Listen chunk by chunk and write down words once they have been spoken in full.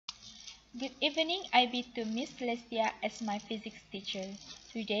Good evening, I bid to Miss Celestia as my physics teacher.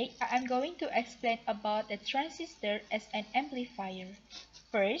 Today, I am going to explain about a transistor as an amplifier.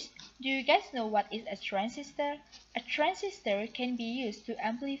 First, do you guys know what is a transistor? A transistor can be used to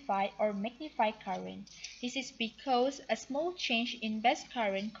amplify or magnify current. This is because a small change in base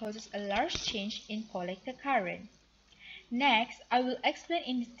current causes a large change in collector current. Next, I will explain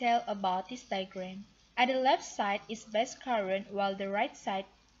in detail about this diagram. At the left side is base current while the right side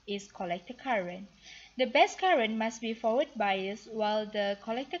is collector current. The base current must be forward biased while the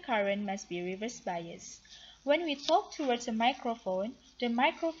collector current must be reverse biased. When we talk towards the microphone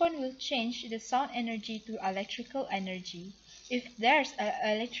will change the sound energy to electrical energy. If there's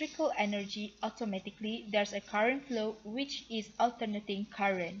electrical energy, automatically there's a current flow which is alternating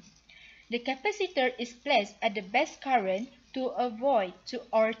current. The capacitor is placed at the base current to avoid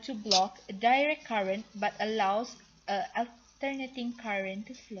or to block a direct current but allows an alternating current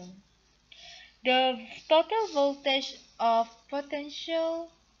to flow. The total voltage of potential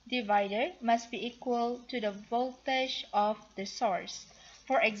divider must be equal to the voltage of the source.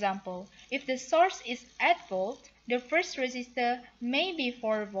 For example, if the source is 8 volt, the first resistor may be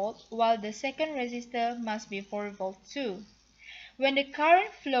 4 volt while the second resistor must be 4 volt too. When the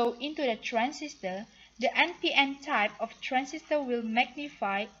current flows into the transistor, the NPN type of transistor will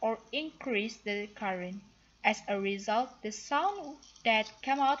magnify or increase the current. As a result, the sound that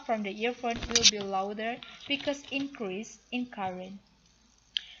comes out from the earphone will be louder because increase in current.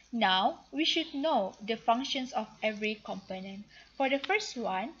 Now, we should know the functions of every component. For the first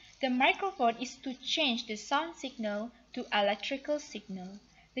one, the microphone is to change the sound signal to electrical signal.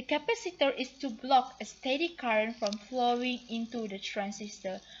 The capacitor is to block a steady current from flowing into the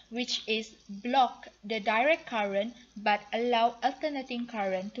transistor, which is block the direct current but allow alternating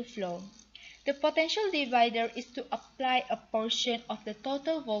current to flow. The potential divider is to apply a portion of the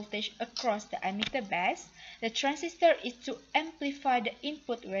total voltage across the emitter base. The transistor is to amplify the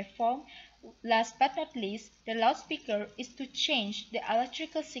input waveform. Last but not least, the loudspeaker is to change the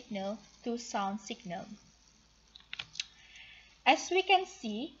electrical signal to sound signal. As we can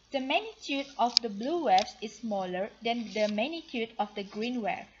see, the magnitude of the blue waves is smaller than the magnitude of the green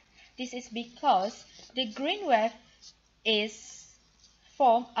wave. This is because the green wave is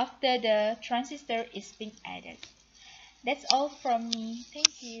formed after the transistor is being added. That's all from me.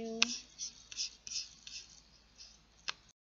 Thank you.